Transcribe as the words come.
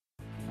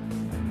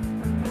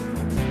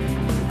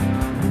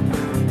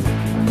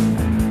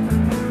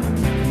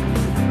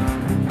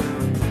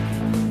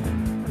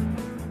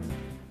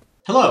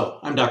Hello,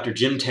 I'm Dr.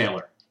 Jim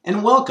Taylor,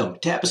 and welcome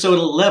to episode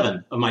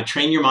 11 of my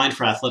Train Your Mind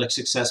for Athletic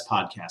Success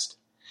podcast.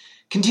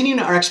 Continuing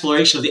our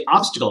exploration of the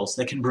obstacles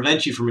that can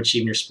prevent you from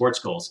achieving your sports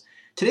goals,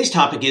 today's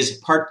topic is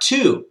part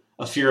 2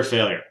 of fear of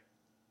failure.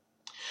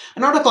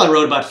 An article I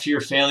wrote about fear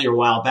of failure a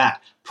while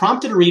back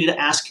prompted a reader to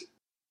ask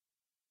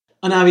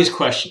an obvious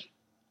question.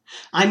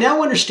 I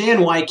now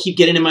understand why I keep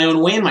getting in my own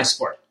way in my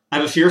sport. I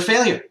have a fear of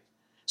failure.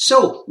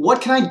 So,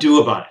 what can I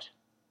do about it?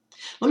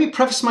 Let me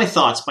preface my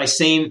thoughts by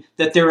saying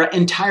that there are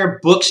entire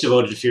books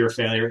devoted to fear of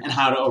failure and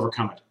how to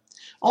overcome it.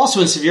 Also,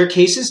 in severe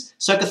cases,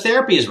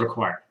 psychotherapy is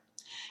required.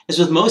 As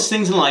with most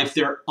things in life,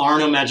 there are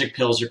no magic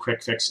pills or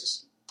quick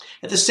fixes.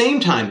 At the same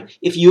time,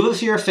 if you have a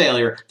fear of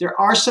failure, there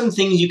are some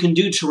things you can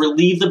do to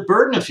relieve the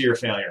burden of fear of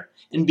failure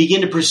and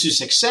begin to pursue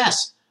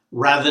success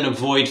rather than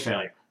avoid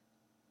failure.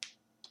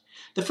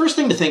 The first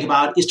thing to think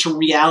about is to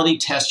reality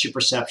test your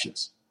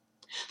perceptions.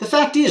 The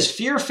fact is,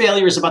 fear of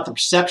failure is about the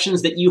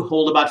perceptions that you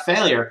hold about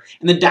failure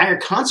and the dire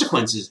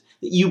consequences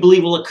that you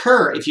believe will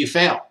occur if you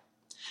fail.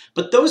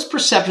 But those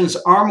perceptions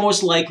are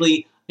most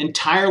likely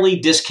entirely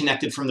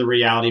disconnected from the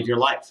reality of your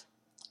life.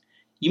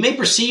 You may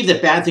perceive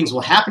that bad things will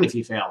happen if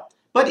you fail,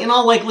 but in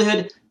all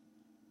likelihood,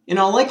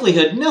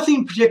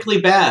 nothing particularly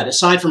bad,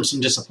 aside from some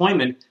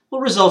disappointment,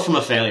 will result from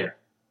a failure.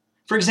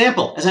 For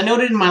example, as I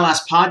noted in my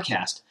last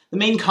podcast, the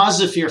main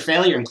causes of fear of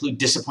failure include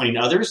disappointing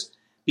others,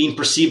 being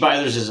perceived by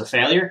others as a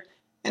failure,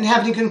 and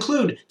having to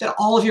conclude that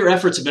all of your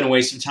efforts have been a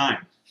waste of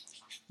time.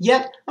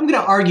 Yet, I'm going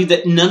to argue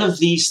that none of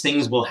these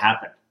things will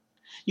happen.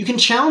 You can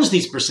challenge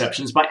these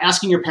perceptions by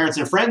asking your parents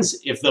and friends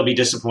if they'll be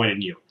disappointed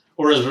in you,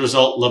 or as a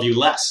result, love you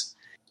less.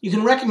 You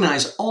can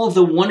recognize all of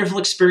the wonderful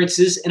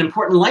experiences and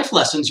important life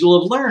lessons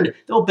you'll have learned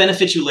that will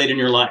benefit you later in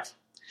your life.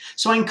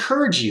 So I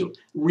encourage you,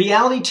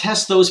 reality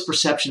test those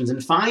perceptions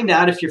and find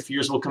out if your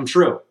fears will come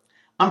true.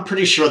 I'm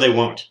pretty sure they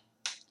won't.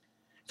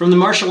 From the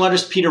martial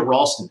artist Peter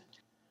Ralston,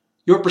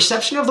 your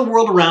perception of the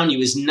world around you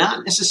is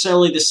not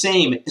necessarily the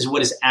same as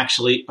what is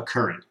actually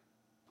occurring.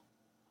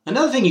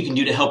 Another thing you can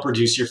do to help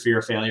reduce your fear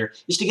of failure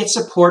is to get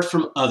support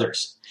from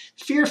others.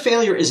 Fear of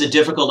failure is a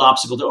difficult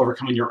obstacle to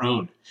overcome on your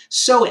own.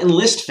 So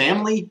enlist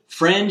family,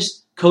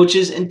 friends,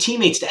 coaches, and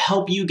teammates to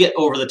help you get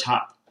over the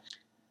top.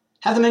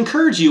 Have them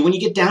encourage you when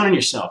you get down on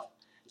yourself.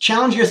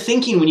 Challenge your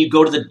thinking when you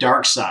go to the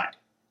dark side.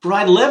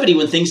 Provide levity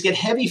when things get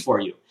heavy for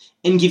you.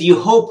 And give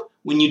you hope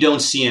when you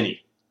don't see any.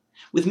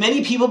 With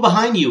many people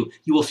behind you,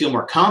 you will feel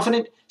more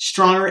confident,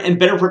 stronger, and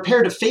better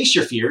prepared to face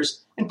your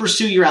fears and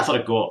pursue your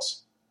athletic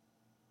goals.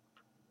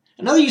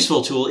 Another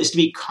useful tool is to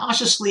be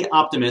cautiously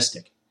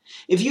optimistic.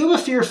 If you have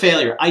a fear of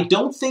failure, I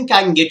don't think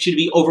I can get you to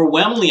be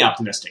overwhelmingly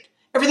optimistic.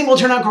 Everything will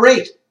turn out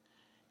great.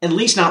 At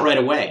least not right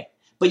away.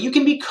 But you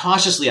can be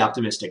cautiously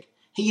optimistic.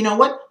 Hey, you know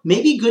what?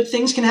 Maybe good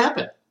things can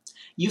happen.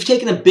 You've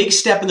taken a big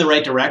step in the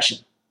right direction.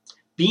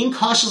 Being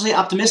cautiously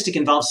optimistic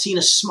involves seeing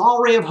a small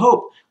ray of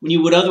hope when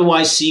you would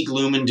otherwise see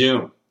gloom and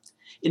doom.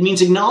 It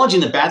means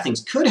acknowledging that bad things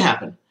could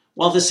happen,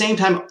 while at the same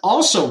time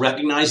also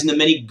recognizing the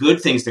many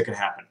good things that could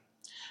happen.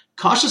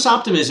 Cautious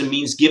optimism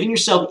means giving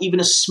yourself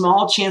even a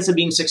small chance of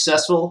being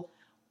successful,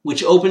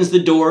 which opens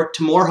the door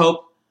to more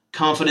hope,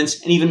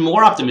 confidence, and even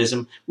more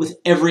optimism with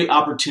every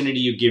opportunity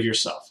you give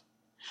yourself.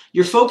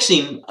 You're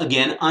focusing,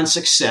 again, on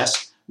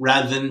success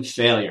rather than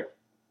failure.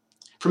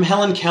 From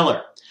Helen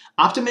Keller,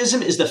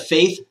 optimism is the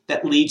faith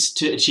that leads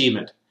to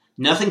achievement.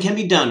 Nothing can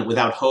be done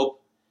without hope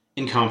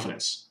and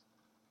confidence.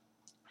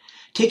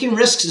 Taking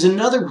risks is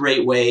another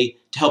great way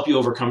to help you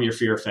overcome your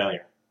fear of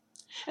failure.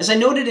 As I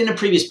noted in a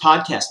previous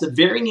podcast, the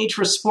very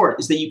nature of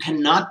sport is that you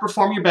cannot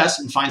perform your best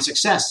and find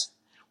success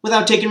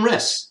without taking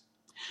risks.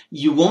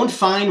 You won't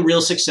find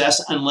real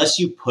success unless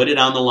you put it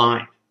on the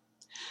line.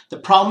 The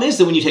problem is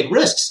that when you take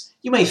risks,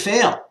 you may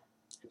fail.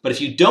 But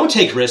if you don't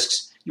take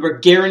risks, you are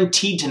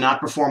guaranteed to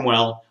not perform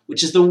well,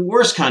 which is the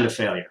worst kind of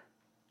failure.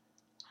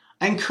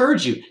 I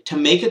encourage you to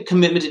make a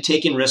commitment to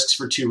taking risks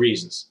for 2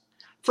 reasons.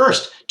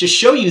 First, to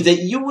show you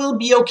that you will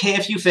be okay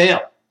if you fail.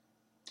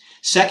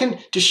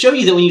 Second, to show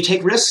you that when you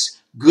take risks,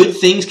 good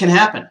things can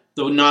happen,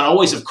 though not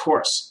always, of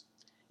course.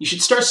 You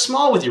should start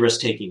small with your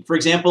risk-taking, for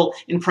example,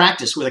 in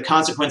practice where the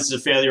consequences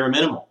of failure are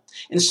minimal,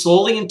 and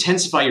slowly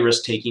intensify your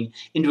risk-taking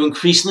into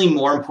increasingly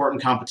more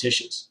important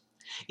competitions.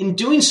 In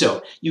doing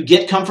so, you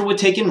get comfort with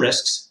taking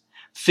risks,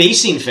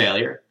 facing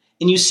failure,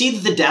 and you see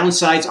that the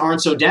downsides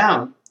aren't so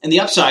down, and the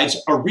upsides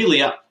are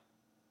really up.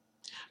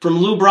 From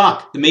Lou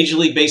Brock, the Major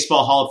League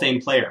Baseball Hall of Fame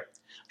player,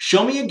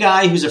 show me a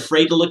guy who's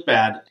afraid to look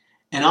bad,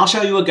 and I'll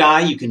show you a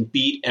guy you can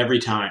beat every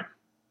time.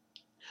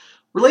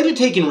 Related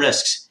to taking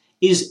risks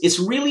is it's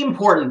really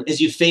important as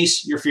you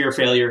face your fear of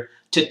failure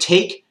to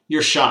take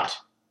your shot.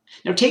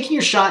 Now, taking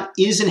your shot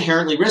is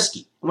inherently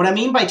risky. And what I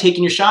mean by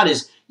taking your shot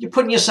is you're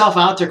putting yourself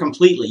out there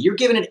completely. You're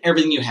giving it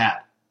everything you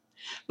have.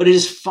 But it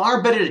is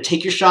far better to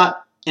take your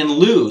shot and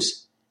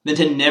lose than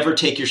to never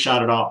take your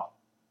shot at all.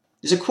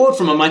 There's a quote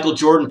from a Michael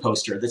Jordan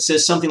poster that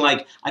says something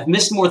like, "I've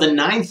missed more than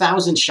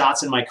 9,000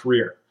 shots in my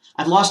career.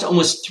 I've lost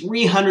almost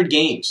 300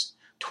 games.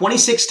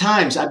 26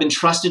 times I've been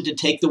trusted to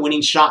take the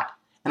winning shot,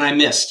 and I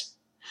missed.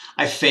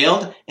 I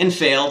failed and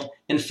failed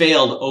and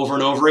failed over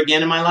and over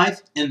again in my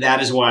life, and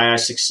that is why I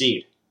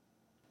succeed.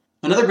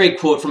 Another great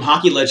quote from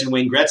hockey legend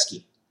Wayne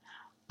Gretzky: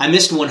 I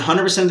missed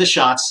 100% of the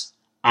shots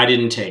I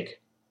didn't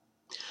take.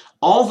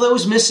 All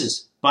those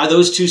misses by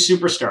those two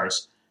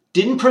superstars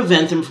didn't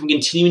prevent them from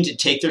continuing to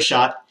take their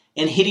shot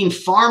and hitting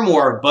far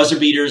more buzzer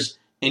beaters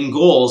and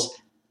goals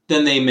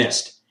than they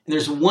missed. And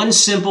there's one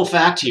simple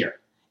fact here.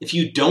 If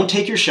you don't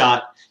take your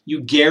shot,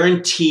 you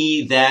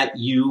guarantee that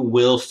you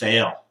will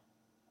fail.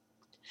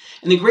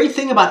 And the great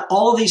thing about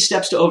all of these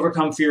steps to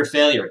overcome fear of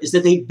failure is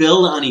that they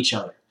build on each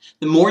other.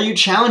 The more you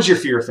challenge your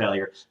fear of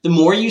failure, the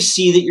more you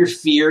see that your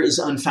fear is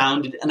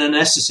unfounded and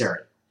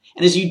unnecessary.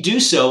 And as you do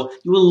so,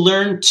 you will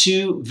learn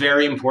two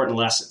very important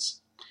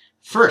lessons.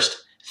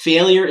 First,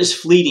 failure is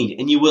fleeting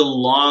and you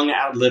will long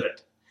outlive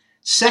it.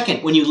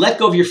 Second, when you let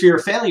go of your fear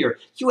of failure,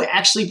 you will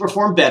actually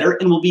perform better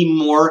and will be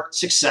more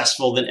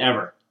successful than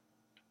ever.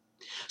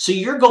 So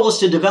your goal is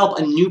to develop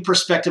a new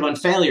perspective on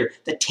failure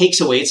that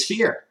takes away its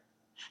fear.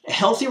 A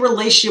healthy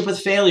relationship with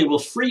failure will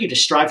free you to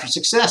strive for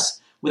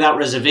success without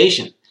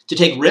reservation, to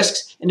take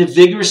risks, and to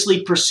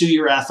vigorously pursue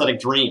your athletic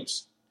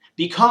dreams.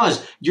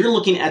 Because you're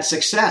looking at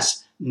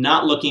success,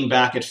 not looking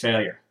back at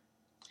failure.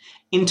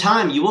 In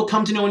time, you will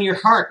come to know in your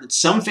heart that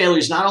some failure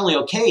is not only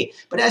okay,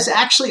 but is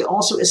actually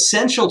also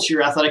essential to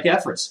your athletic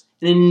efforts,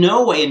 and in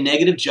no way a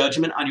negative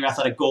judgment on your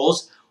athletic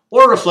goals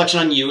or a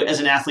reflection on you as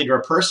an athlete or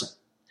a person.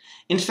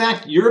 In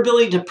fact, your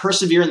ability to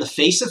persevere in the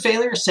face of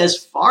failure says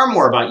far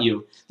more about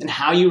you than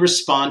how you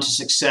respond to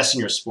success in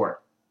your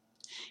sport.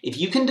 If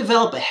you can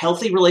develop a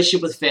healthy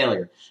relationship with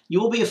failure,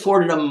 you will be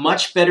afforded a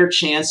much better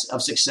chance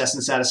of success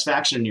and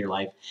satisfaction in your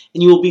life,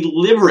 and you will be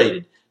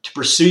liberated to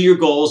pursue your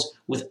goals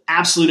with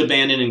absolute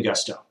abandon and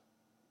gusto.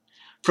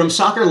 From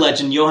soccer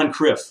legend Johan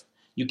Cruyff,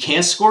 you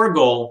can't score a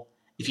goal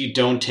if you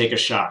don't take a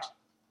shot.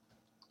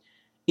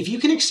 If you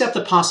can accept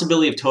the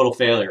possibility of total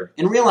failure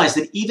and realize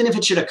that even if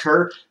it should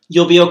occur,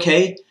 you'll be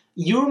okay,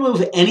 you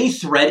remove any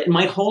threat it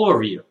might hold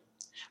over you.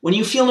 When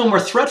you feel no more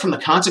threat from the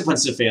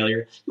consequences of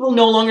failure, you will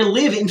no longer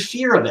live in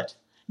fear of it.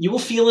 You will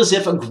feel as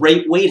if a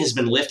great weight has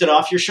been lifted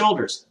off your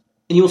shoulders,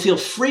 and you will feel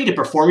free to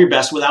perform your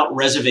best without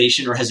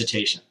reservation or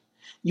hesitation.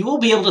 You will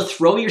be able to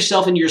throw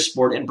yourself into your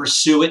sport and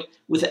pursue it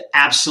with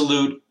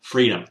absolute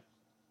freedom.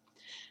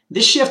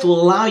 This shift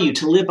will allow you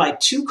to live by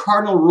two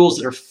cardinal rules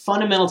that are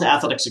fundamental to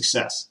athletic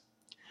success.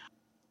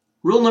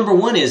 Rule number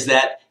one is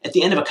that at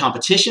the end of a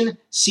competition,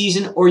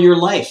 season, or your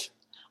life,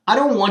 I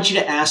don't want you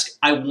to ask,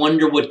 I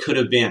wonder what could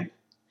have been.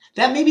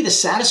 That may be the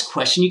saddest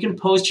question you can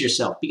pose to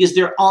yourself because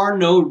there are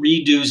no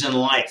redos in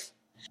life.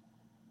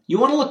 You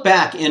want to look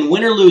back and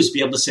win or lose,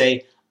 be able to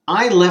say,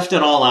 I left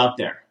it all out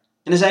there.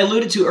 And as I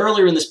alluded to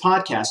earlier in this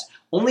podcast,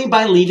 only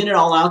by leaving it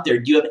all out there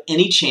do you have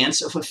any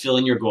chance of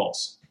fulfilling your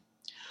goals.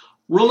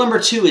 Rule number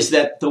two is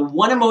that the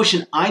one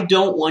emotion I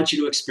don't want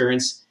you to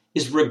experience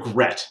is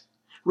regret.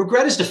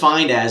 Regret is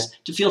defined as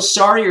to feel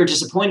sorry or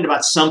disappointed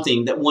about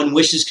something that one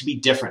wishes could be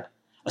different,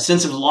 a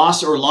sense of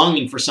loss or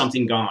longing for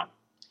something gone.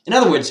 In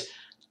other words,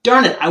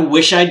 darn it, I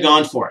wish I'd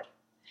gone for it.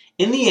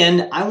 In the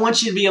end, I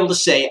want you to be able to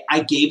say,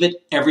 I gave it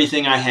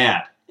everything I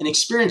had, and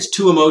experience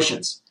two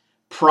emotions,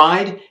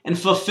 pride and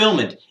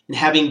fulfillment in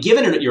having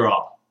given it your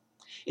all.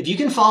 If you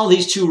can follow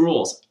these two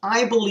rules,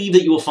 I believe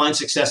that you will find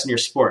success in your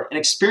sport and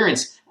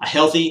experience a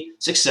healthy,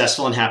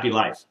 successful, and happy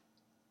life.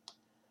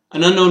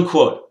 An unknown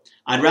quote: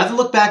 I'd rather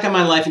look back on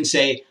my life and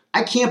say,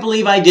 I can't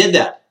believe I did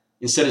that,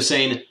 instead of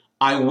saying,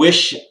 I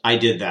wish I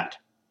did that.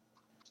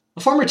 A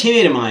former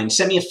teammate of mine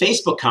sent me a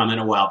Facebook comment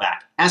a while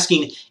back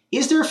asking,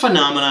 is there a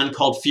phenomenon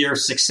called fear of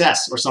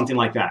success or something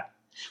like that?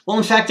 Well,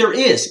 in fact, there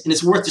is, and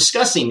it's worth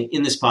discussing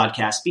in this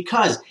podcast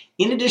because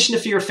in addition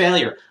to fear of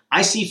failure,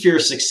 I see fear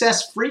of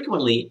success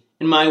frequently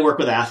in my work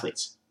with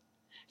athletes.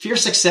 Fear of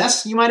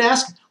success, you might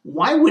ask?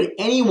 Why would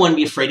anyone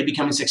be afraid of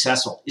becoming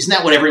successful? Isn't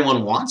that what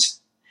everyone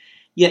wants?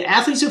 Yet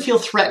athletes who feel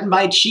threatened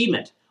by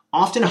achievement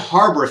often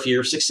harbor a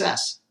fear of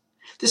success.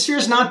 This fear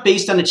is not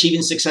based on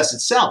achieving success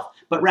itself,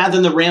 but rather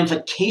in the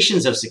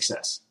ramifications of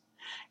success.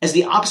 As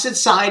the opposite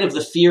side of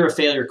the fear of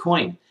failure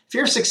coin,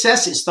 fear of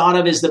success is thought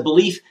of as the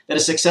belief that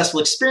a successful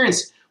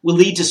experience will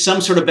lead to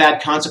some sort of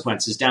bad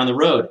consequences down the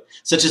road,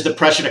 such as the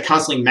pressure to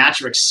constantly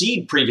match or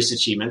exceed previous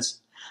achievements,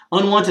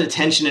 unwanted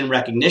attention and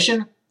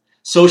recognition,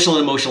 social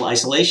and emotional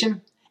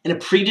isolation, and a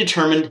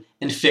predetermined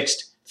and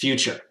fixed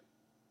future.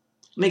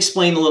 Let me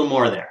explain a little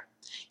more there.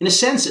 In a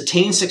sense,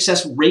 attaining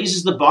success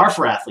raises the bar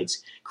for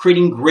athletes,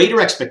 creating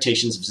greater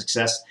expectations of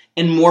success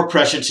and more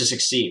pressure to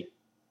succeed.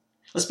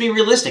 Let's be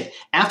realistic.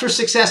 After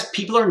success,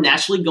 people are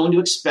naturally going to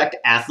expect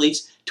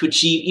athletes to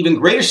achieve even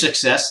greater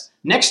success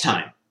next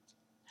time.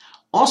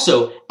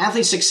 Also,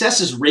 athlete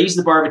successes raise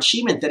the bar of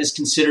achievement that is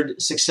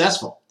considered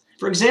successful.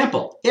 For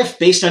example, if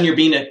based on your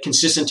being a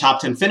consistent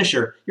top 10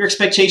 finisher, your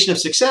expectation of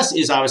success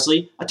is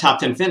obviously a top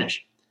 10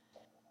 finish.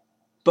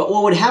 But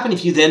what would happen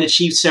if you then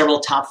achieved several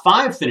top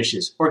 5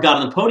 finishes or got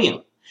on the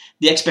podium?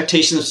 The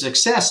expectation of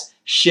success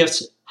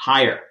shifts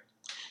higher.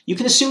 You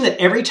can assume that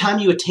every time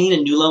you attain a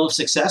new level of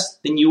success,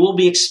 then you will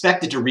be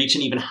expected to reach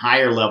an even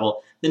higher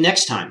level the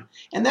next time.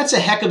 And that's a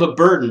heck of a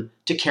burden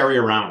to carry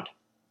around.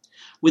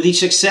 With each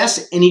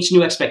success and each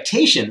new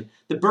expectation,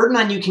 the burden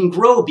on you can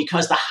grow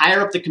because the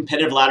higher up the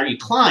competitive ladder you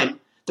climb,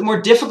 the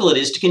more difficult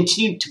it is to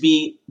continue to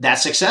be that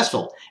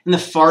successful, and the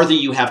farther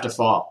you have to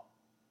fall.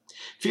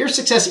 Fear of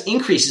success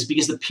increases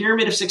because the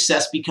pyramid of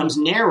success becomes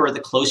narrower the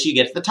closer you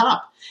get to the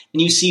top,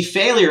 and you see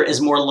failure as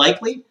more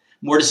likely,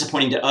 more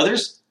disappointing to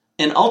others,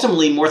 and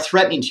ultimately more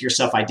threatening to your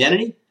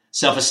self-identity,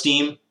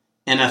 self-esteem,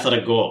 and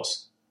athletic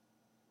goals.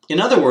 In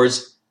other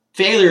words,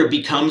 failure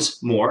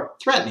becomes more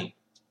threatening.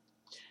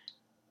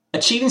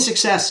 Achieving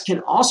success can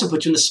also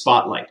put you in the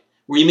spotlight,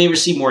 where you may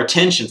receive more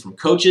attention from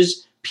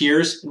coaches,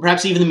 peers, and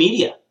perhaps even the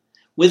media.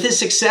 With this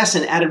success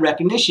and added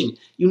recognition,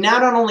 you now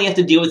not only have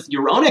to deal with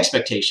your own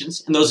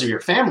expectations and those of your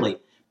family,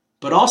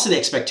 but also the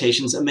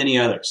expectations of many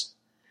others.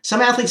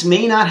 Some athletes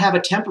may not have a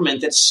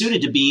temperament that's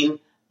suited to being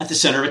at the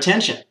center of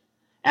attention.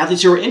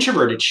 Athletes who are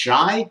introverted,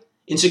 shy,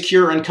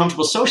 insecure, or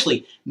uncomfortable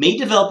socially may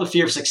develop a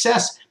fear of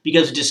success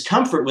because of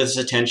discomfort with this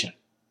attention.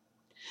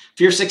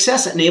 Fear of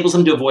success enables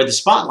them to avoid the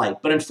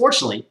spotlight, but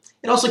unfortunately,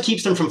 it also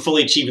keeps them from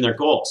fully achieving their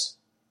goals.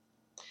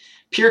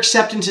 Peer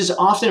acceptance is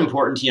often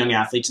important to young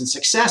athletes, and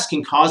success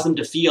can cause them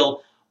to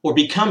feel or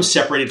become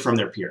separated from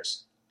their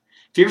peers.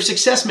 Fear of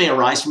success may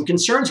arise from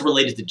concerns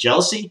related to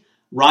jealousy,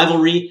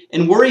 rivalry,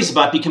 and worries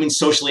about becoming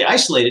socially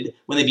isolated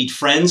when they meet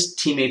friends,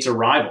 teammates, or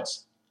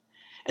rivals.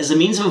 As a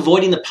means of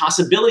avoiding the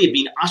possibility of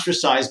being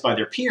ostracized by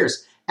their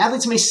peers,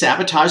 athletes may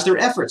sabotage their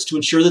efforts to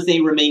ensure that they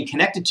remain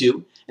connected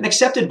to and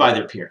accepted by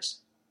their peers.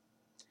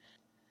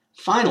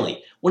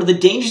 Finally, one of the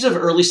dangers of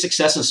early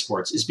success in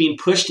sports is being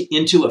pushed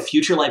into a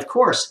future life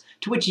course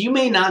to which you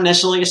may not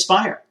necessarily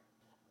aspire.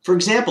 For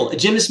example, a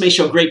gymnast may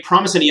show great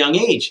promise at a young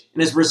age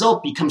and as a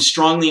result become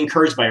strongly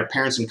encouraged by her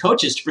parents and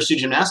coaches to pursue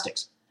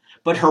gymnastics.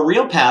 But her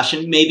real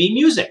passion may be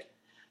music.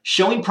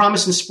 Showing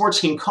promise in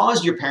sports can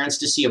cause your parents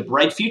to see a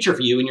bright future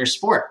for you in your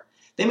sport.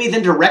 They may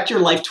then direct your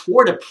life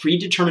toward a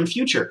predetermined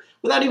future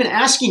without even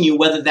asking you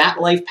whether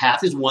that life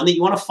path is one that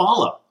you want to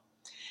follow.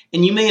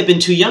 And you may have been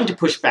too young to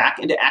push back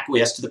and to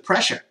acquiesce to the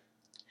pressure.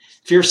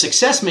 Fear of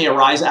success may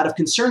arise out of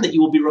concern that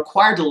you will be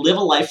required to live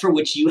a life for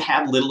which you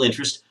have little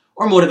interest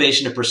or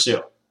motivation to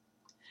pursue.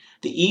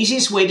 The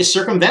easiest way to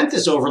circumvent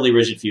this overly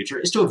rigid future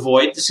is to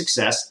avoid the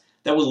success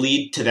that will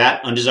lead to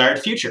that undesired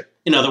future.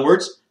 In other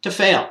words, to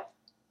fail.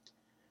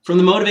 From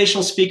the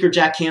motivational speaker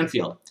Jack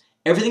Canfield,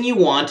 everything you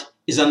want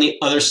is on the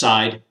other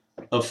side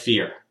of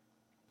fear.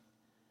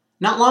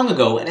 Not long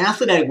ago, an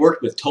athlete I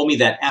worked with told me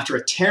that after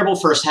a terrible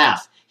first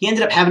half, he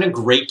ended up having a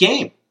great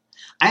game.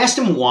 I asked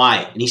him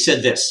why, and he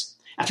said this: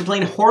 "After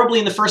playing horribly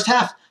in the first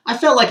half, I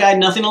felt like I had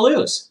nothing to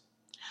lose."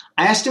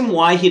 I asked him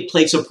why he had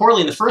played so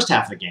poorly in the first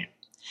half of the game.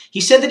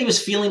 He said that he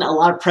was feeling a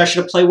lot of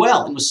pressure to play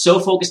well and was so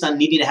focused on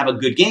needing to have a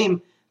good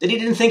game that he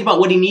didn't think about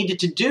what he needed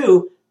to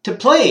do to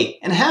play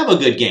and have a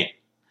good game.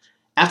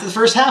 After the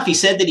first half, he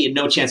said that he had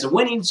no chance of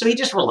winning, so he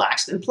just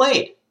relaxed and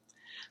played.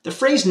 The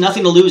phrase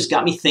 "nothing to lose"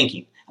 got me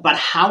thinking about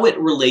how it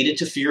related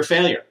to fear of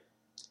failure.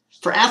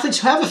 For athletes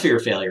who have a fear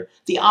of failure,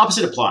 the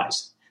opposite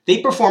applies.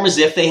 They perform as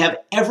if they have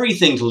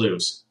everything to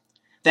lose.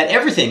 That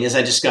everything, as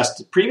I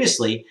discussed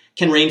previously,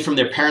 can range from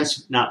their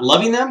parents not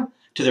loving them,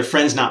 to their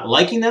friends not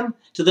liking them,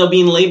 to them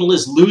being labeled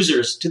as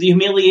losers, to the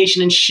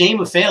humiliation and shame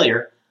of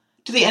failure,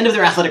 to the end of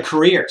their athletic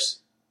careers.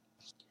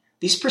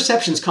 These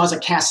perceptions cause a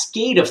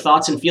cascade of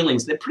thoughts and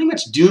feelings that pretty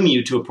much doom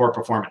you to a poor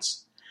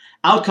performance.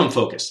 Outcome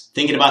focus,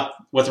 thinking about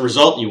what the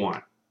result you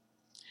want.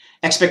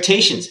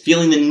 Expectations,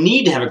 feeling the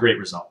need to have a great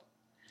result.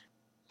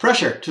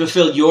 Pressure to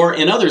fulfill your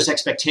and others'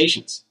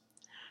 expectations.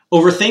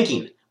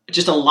 Overthinking,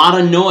 just a lot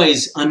of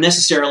noise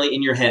unnecessarily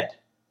in your head.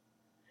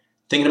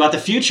 Thinking about the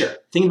future,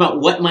 thinking about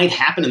what might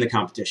happen in the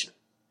competition.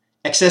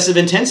 Excessive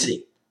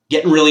intensity,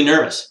 getting really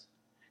nervous.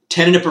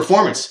 Tentative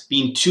performance,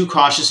 being too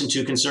cautious and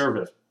too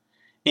conservative.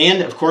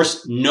 And, of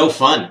course, no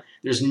fun.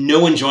 There's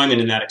no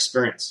enjoyment in that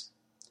experience.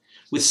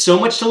 With so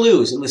much to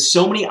lose and with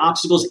so many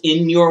obstacles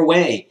in your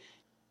way,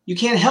 you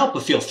can't help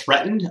but feel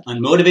threatened,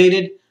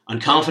 unmotivated,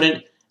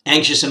 unconfident,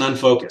 anxious, and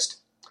unfocused.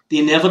 The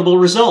inevitable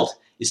result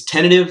is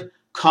tentative,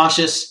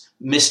 cautious,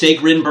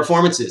 mistake-ridden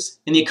performances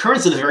and the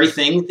occurrence of the very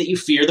thing that you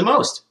fear the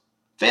most,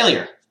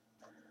 failure.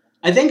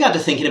 I then got to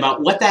thinking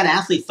about what that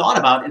athlete thought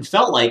about and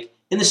felt like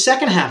in the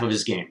second half of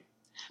his game.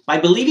 By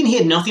believing he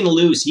had nothing to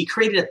lose, he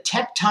created a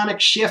tectonic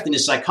shift in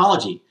his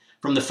psychology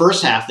from the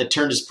first half that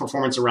turned his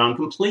performance around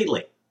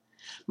completely.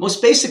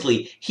 Most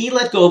basically, he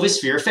let go of his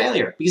fear of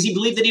failure because he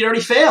believed that he'd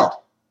already failed.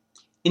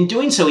 In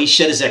doing so, he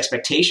shed his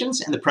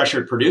expectations and the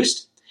pressure it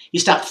produced. He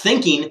stopped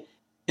thinking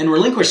and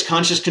relinquished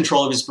conscious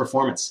control of his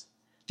performance.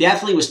 The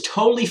athlete was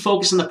totally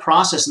focused on the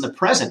process in the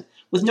present,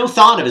 with no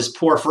thought of his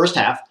poor first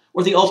half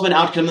or the ultimate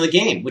outcome of the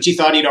game, which he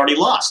thought he'd already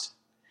lost.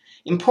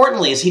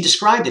 Importantly, as he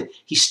described it,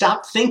 he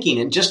stopped thinking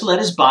and just let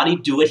his body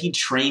do what he'd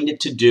trained it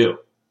to do.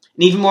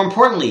 And even more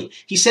importantly,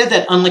 he said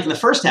that, unlike in the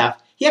first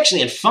half, he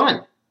actually had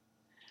fun.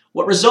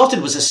 What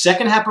resulted was a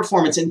second half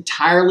performance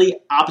entirely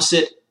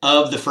opposite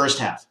of the first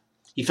half.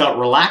 He felt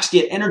relaxed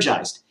yet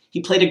energized.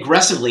 He played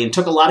aggressively and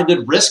took a lot of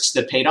good risks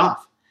that paid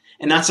off.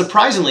 And not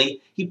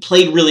surprisingly, he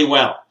played really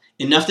well,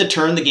 enough to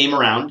turn the game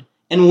around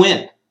and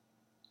win.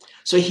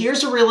 So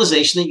here's a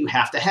realization that you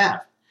have to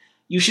have.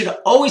 You should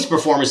always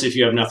perform as if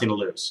you have nothing to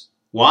lose.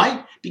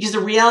 Why? Because the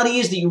reality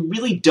is that you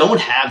really don't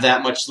have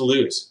that much to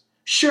lose.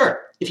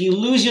 Sure, if you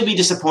lose, you'll be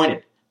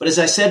disappointed. But as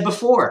I said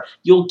before,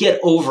 you'll get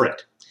over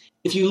it.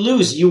 If you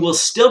lose, you will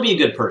still be a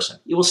good person.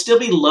 You will still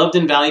be loved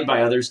and valued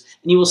by others,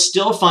 and you will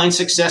still find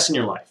success in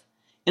your life.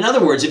 In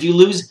other words, if you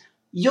lose,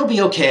 you'll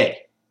be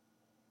okay.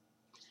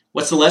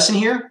 What's the lesson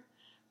here?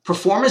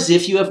 Perform as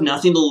if you have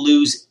nothing to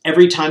lose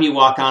every time you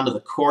walk onto the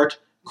court,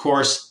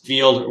 course,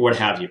 field, or what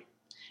have you.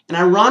 And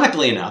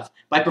ironically enough,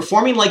 by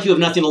performing like you have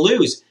nothing to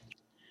lose,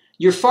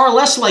 you're far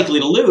less likely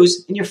to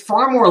lose, and you're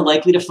far more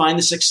likely to find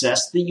the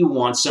success that you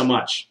want so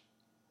much.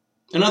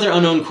 Another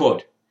unknown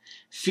quote: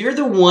 "Fear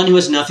the one who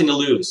has nothing to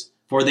lose,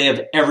 for they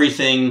have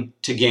everything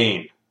to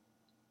gain."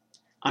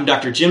 I'm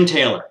Dr. Jim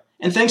Taylor,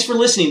 and thanks for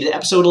listening to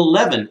episode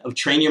 11 of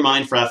Train Your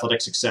Mind for Athletic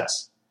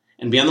Success.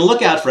 And be on the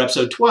lookout for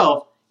episode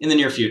 12 in the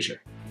near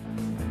future.